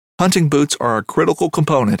Hunting boots are a critical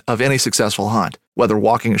component of any successful hunt. Whether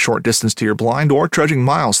walking a short distance to your blind or trudging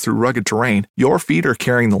miles through rugged terrain, your feet are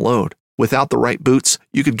carrying the load. Without the right boots,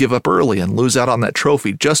 you could give up early and lose out on that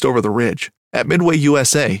trophy just over the ridge. At Midway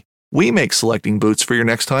USA, we make selecting boots for your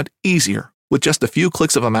next hunt easier. With just a few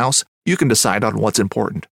clicks of a mouse, you can decide on what's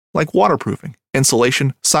important, like waterproofing,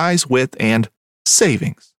 insulation, size, width, and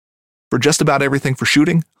savings. For just about everything for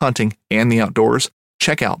shooting, hunting, and the outdoors,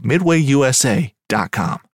 check out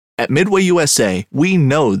MidwayUSA.com. At Midway USA, we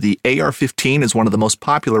know the AR-15 is one of the most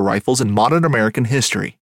popular rifles in modern American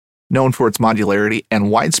history. Known for its modularity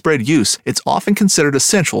and widespread use, it's often considered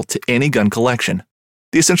essential to any gun collection.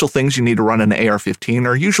 The essential things you need to run an AR-15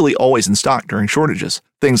 are usually always in stock during shortages,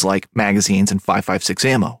 things like magazines and 5.56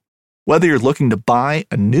 ammo. Whether you're looking to buy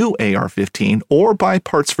a new AR-15 or buy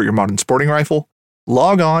parts for your modern sporting rifle,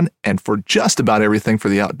 log on and for just about everything for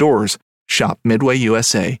the outdoors, shop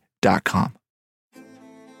MidwayUSA.com.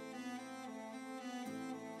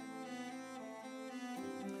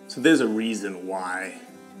 So there's a reason why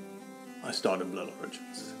I started Blood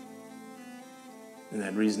Origins. And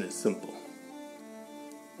that reason is simple.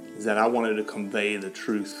 Is that I wanted to convey the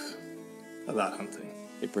truth about hunting.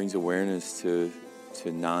 It brings awareness to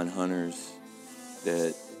non-hunters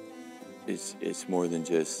that it's more than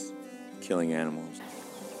just killing animals.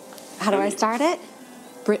 How do I start it?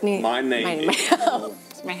 Brittany. My name is...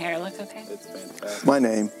 Does my hair look okay? It's fantastic. My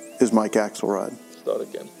name is Mike Axelrod. Start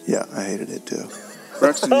again. Yeah, I hated it too.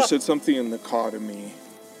 Braxton, you said something in the car to me.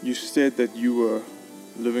 You said that you were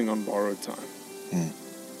living on borrowed time.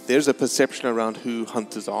 There's a perception around who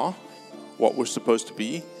hunters are, what we're supposed to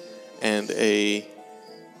be, and a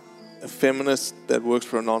feminist that works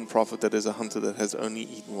for a non-profit that is a hunter that has only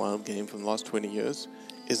eaten wild game for the last 20 years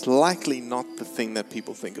is likely not the thing that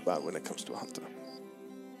people think about when it comes to a hunter.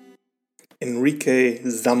 Enrique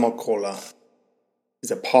Zamacola is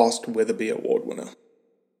a past Weatherby Award winner,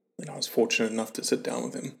 and I was fortunate enough to sit down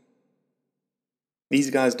with him.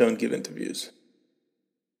 These guys don't give interviews.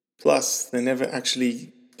 Plus, they never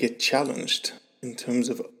actually get challenged in terms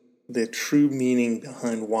of their true meaning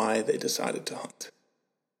behind why they decided to hunt.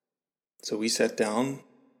 So we sat down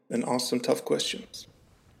and asked some tough questions.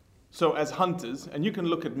 So as hunters, and you can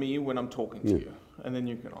look at me when I'm talking to you, and then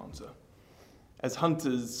you can answer. As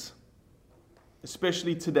hunters,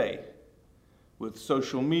 especially today, with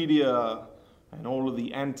social media and all of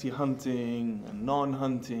the anti-hunting and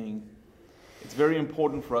non-hunting, it's very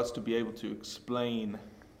important for us to be able to explain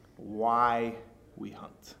why we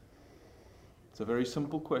hunt. It's a very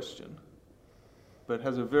simple question, but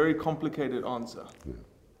has a very complicated answer.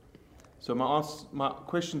 So my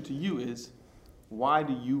question to you is, why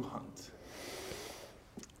do you hunt?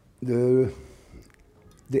 The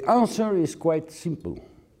answer is quite simple.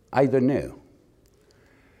 I don't know.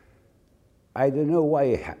 I don't know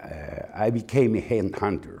why I became a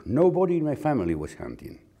hunter. Nobody in my family was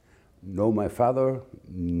hunting. No, my father,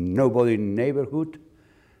 nobody in the neighborhood,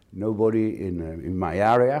 nobody in my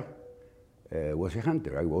area was a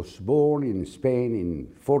hunter. I was born in Spain in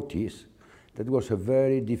the 40s. That was a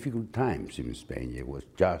very difficult times in Spain. It was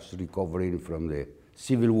just recovering from the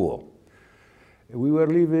Civil War. We were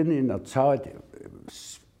living in outside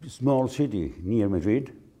a small city near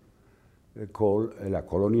Madrid called La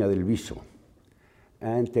Colonia del Viso.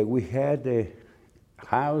 And we had a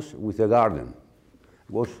house with a garden.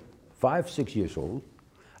 It was 5-6 years old.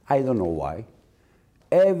 I don't know why.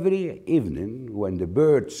 Every evening when the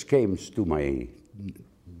birds came to my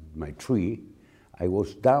tree, I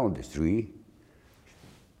was down the tree,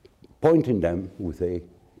 pointing them with a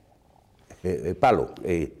palo,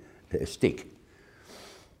 a stick.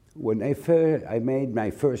 When I made my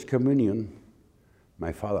first communion,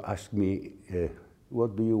 my father asked me,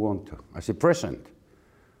 what do you want as a present?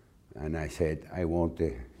 And I said, I want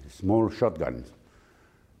a small shotgun.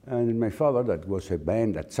 And my father, that was a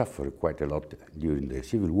man that suffered quite a lot during the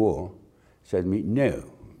Civil War, said me, no,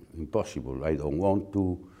 impossible. I don't want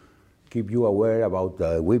to keep you aware about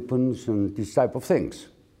weapons and this type of things.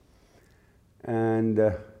 And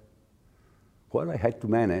well, I had to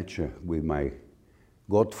manage with my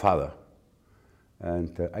godfather,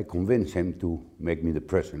 and I convinced him to make me the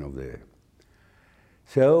present of the...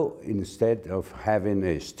 So instead of having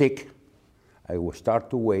a stick, I would start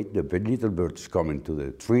to wait the little birds coming to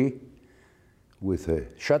the tree with a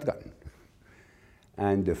shotgun.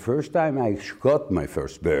 And the first time I shot my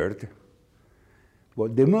first bird, well,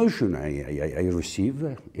 the emotion I received,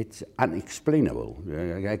 it's unexplainable.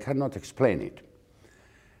 I cannot explain it.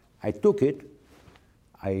 I took it,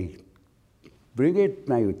 I bring it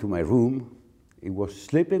to my room. It was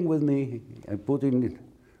sleeping with me. I put it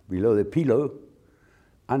below the pillow.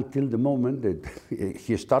 until the moment that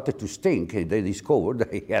he started to stink. They discovered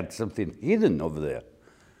that he had something hidden over there.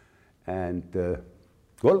 And,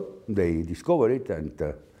 well, they discovered it, and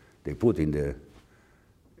they put in the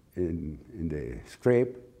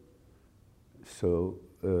scrape. So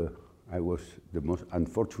I was the most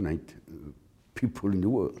unfortunate people in the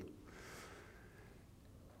world.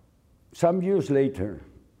 Some years later,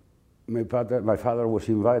 my father was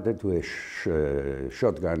invited to a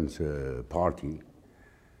shotguns party,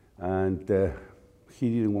 and he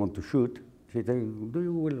didn't want to shoot. He said,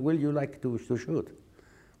 will you like to shoot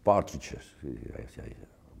partridges? I said,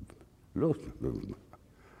 look,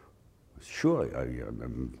 sure,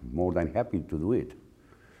 I'm more than happy to do it.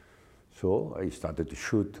 So I started to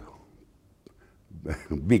shoot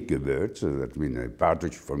big birds. That means a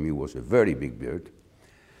partridge for me was a very big bird.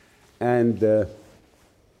 And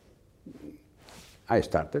I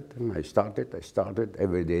started.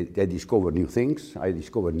 Every day I discovered new things. I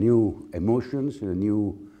discovered new emotions,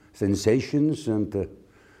 new sensations, and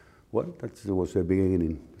well, that was the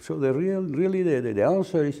beginning. So the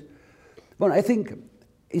answer is, well, I think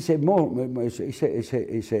the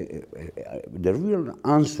real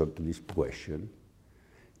answer to this question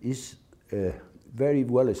is very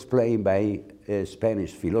well explained by a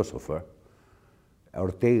Spanish philosopher,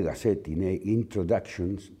 Ortega Gasset, in an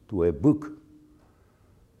introduction to a book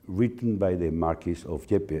written by the Marquis of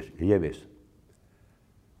Yepes.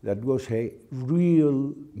 That was a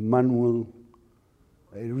real manual,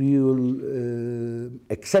 a real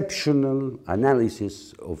exceptional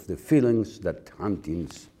analysis of the feelings that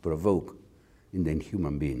huntings provoke in the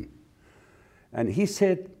human being. And he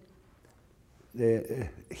said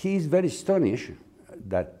he is very astonished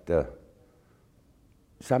that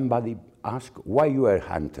somebody asked why you are a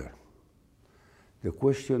hunter. The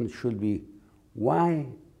question should be why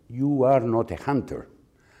you are not a hunter.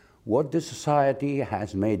 What the society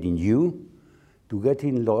has made in you to get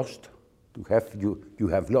lost, you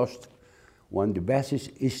have lost one the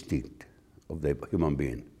basic instinct of the human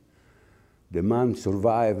being. The man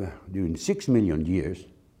survived during 6 million years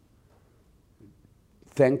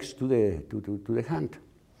thanks to the hunt.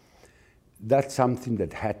 That's something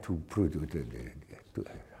that had to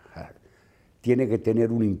tiene que tener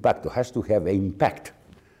un impacto, has to have an impact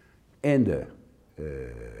in the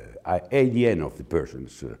ADN of the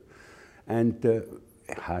persons, and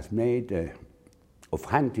has made of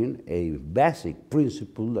hunting a basic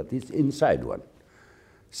principle that is inside one.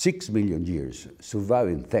 6 million years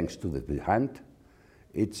surviving thanks to the hunt,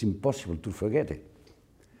 it's impossible to forget it.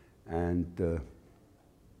 And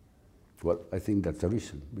well, I think that's the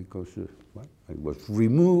reason, because well, I was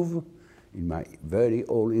removed in my very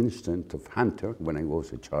old instinct of hunter when I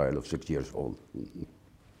was a child of 6 years old.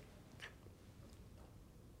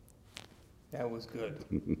 That was good.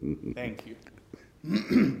 Thank you.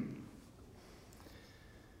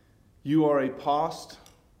 You are a past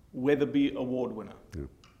Weatherby Award winner. Yeah.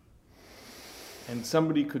 And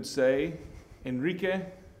somebody could say, Enrique,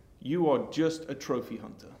 you are just a trophy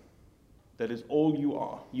hunter. That is all you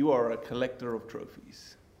are. You are a collector of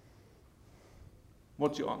trophies.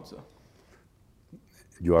 What's your answer?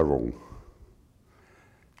 You are wrong.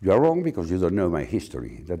 You are wrong because you don't know my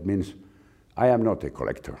history. That means I am not a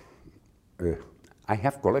collector. I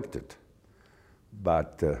have collected,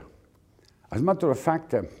 but as a matter of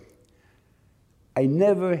fact, I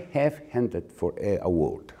never have hunted for an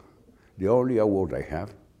award. The only award I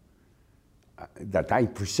have that I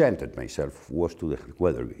presented myself was to the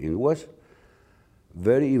Weatherby. It was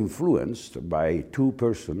very influenced by two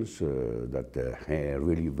persons that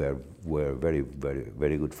really were very, very,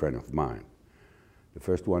 very good friends of mine. The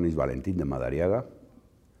first one is Valentin de Madariaga.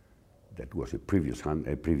 That was a previous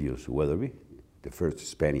Weatherby, the first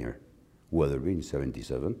Spaniard Weatherby in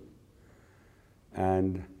 '77.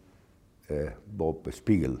 And Bob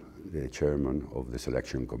Spiegel, the chairman of the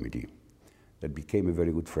selection committee, that became a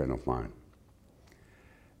very good friend of mine.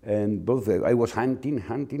 And both, I was hunting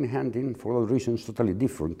for all reasons totally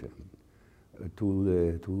different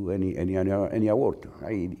to any award.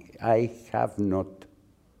 I have not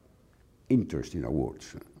interest in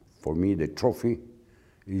awards. For me, the trophy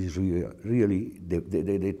is really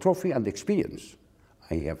the trophy and the experience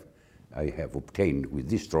I have obtained with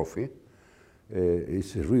this trophy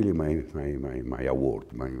is really my award.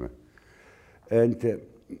 And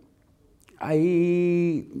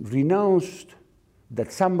I renounced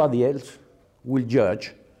that somebody else will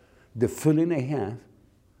judge the feeling I have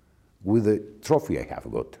with the trophy I have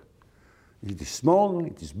got. It is small,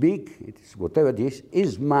 it is big, it is whatever it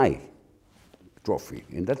is my trophy,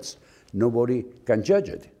 and that's nobody can judge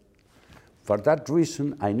it. For that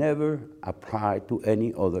reason, I never applied to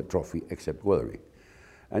any other trophy except Weatherby.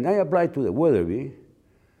 And I applied to the Weatherby,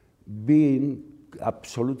 being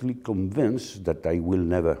absolutely convinced that I will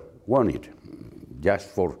never want it, just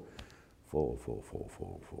for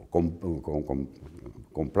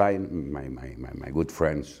complying my good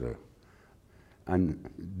friends. And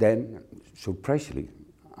then, surprisingly,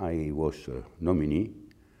 I was nominee,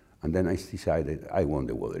 and then I decided I won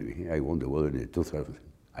the Weatherby. I won the Weatherby in 2000.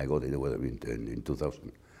 I got the Weatherby in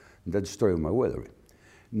 2000. That's the story of my Weatherby.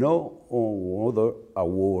 No other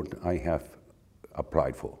award I have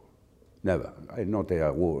applied for. Never. Not an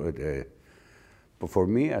award. But for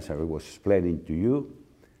me, as I was explaining to you,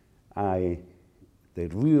 the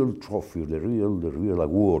real trophy, the real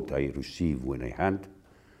award I received when I hunt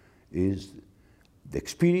is the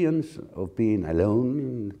experience of being alone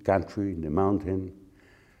in the country, in the mountain,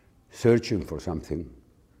 searching for something,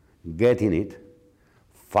 getting it,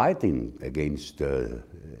 fighting against the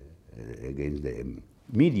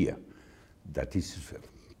media that is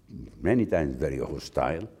many times very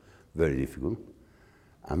hostile, very difficult,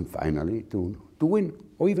 and finally to win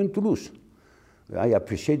or even to lose. I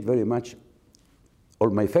appreciate very much all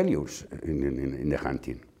my failures in the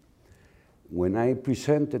hunting. When I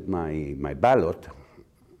presented my ballot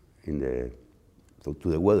to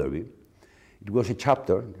the Weatherby, it was a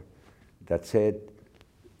chapter that said,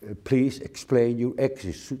 please explain your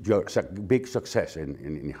big success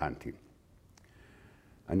in hunting.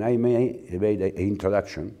 And I made an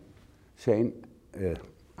introduction saying,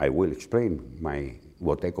 I will explain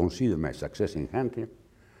what I consider my success in hunting,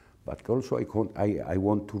 but also I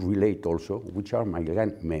want to relate also which are my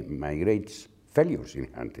great failures in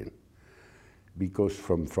hunting. Because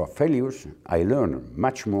from failures, I learn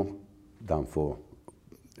much more than for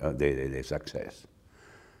the success.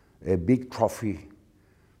 A big trophy,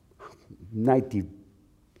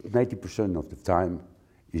 90% of the time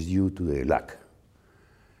is due to the luck.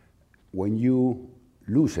 When you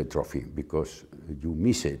lose a trophy because you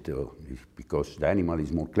miss it, or because the animal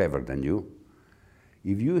is more clever than you,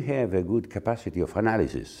 if you have a good capacity of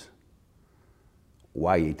analysis,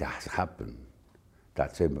 why it has happened,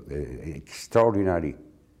 that's an extraordinary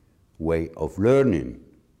way of learning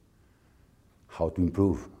how to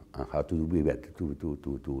improve and how to do better,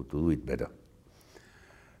 to do it better.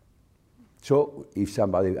 So if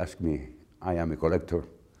somebody asks me, I am a collector,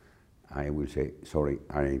 I will say, sorry,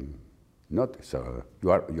 I'm not. So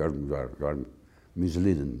you are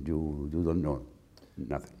misleading. You don't know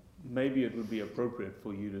nothing. Maybe it would be appropriate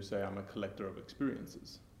for you to say I'm a collector of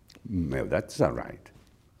experiences. No, that's all right.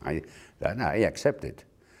 I accept it.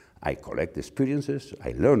 I collect experiences,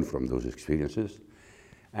 I learn from those experiences,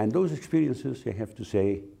 and those experiences, I have to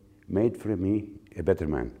say, made for me a better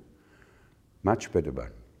man, much better man.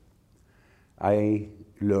 I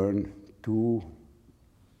learned to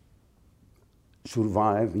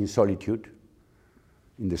survive in solitude,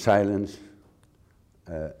 in the silence,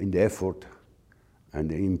 in the effort, and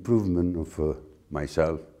the improvement of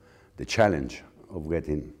myself, the challenge of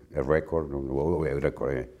getting a record,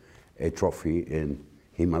 a trophy in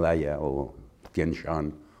Himalaya or Tian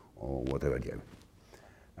Shan or whatever.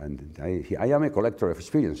 And I am a collector of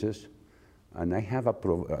experiences, and I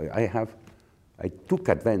took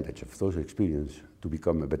advantage of those experiences to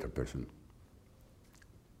become a better person.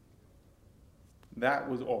 That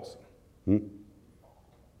was awesome.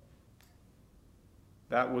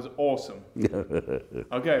 That was awesome.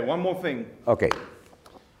 Okay, one more thing. Okay.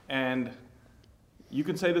 And you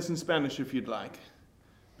can say this in Spanish if you'd like,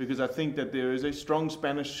 because I think that there is a strong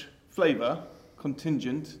Spanish flavor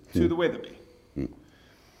contingent to the Weatherby.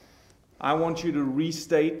 I want you to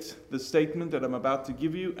restate the statement that I'm about to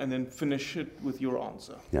give you and then finish it with your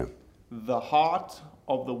answer. Yeah. The heart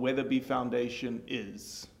of the Weatherby Foundation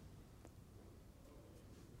is?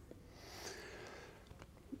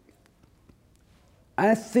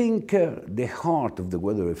 I think the heart of the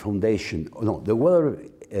Weatherby Foundation, no, the Weatherby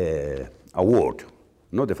Award,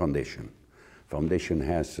 not the foundation. Foundation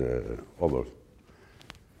has others.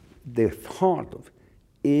 The heart of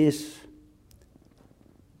is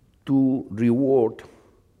to reward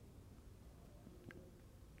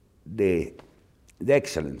the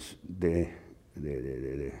excellence, the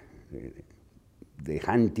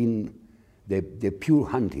hunting, the pure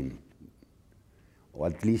hunting, or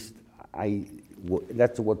at least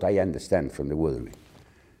that's what I understand from the Weatherby.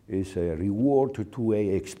 It's a reward to a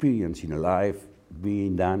experience in a life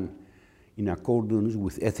being done in accordance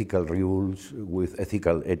with ethical rules, with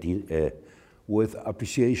ethical with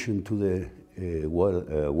appreciation to the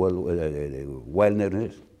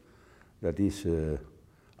wilderness. That is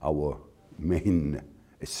our main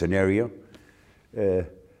scenario,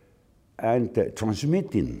 and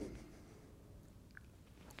transmitting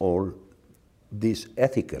all this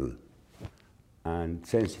ethical and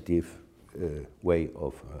sensitive way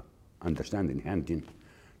of understanding hunting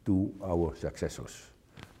to our successors,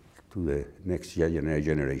 to the next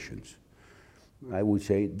generations. I would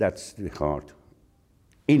say that's the heart,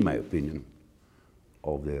 in my opinion,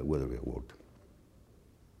 of the Weatherby Award.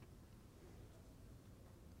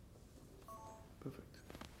 Perfect.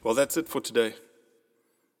 Well, that's it for today.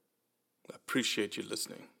 I appreciate you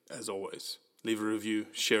listening, as always. Leave a review,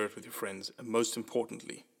 share it with your friends, and most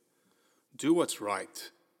importantly, do what's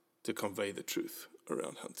right to convey the truth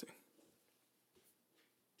around hunting.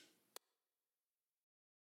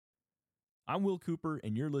 I'm Will Cooper,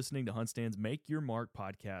 and you're listening to HuntStand's Make Your Mark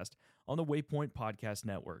podcast on the Waypoint Podcast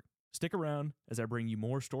Network. Stick around as I bring you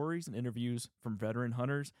more stories and interviews from veteran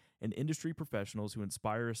hunters and industry professionals who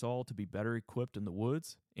inspire us all to be better equipped in the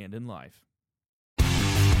woods and in life.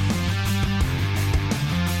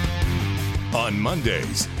 On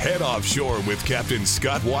Mondays, head offshore with Captain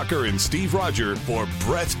Scott Walker and Steve Roger for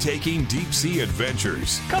breathtaking deep-sea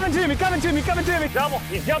adventures. Coming to me, coming to me, coming to me. Double.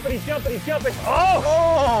 He's jumping, he's jumping, he's jumping.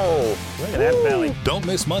 Oh! Look at that belly. Don't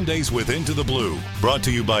miss Mondays with Into the Blue. Brought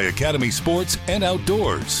to you by Academy Sports and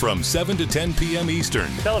Outdoors from 7 to 10 p.m. Eastern.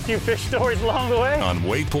 Tell a few fish stories along the way. On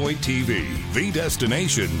Waypoint TV, the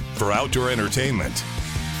destination for outdoor entertainment.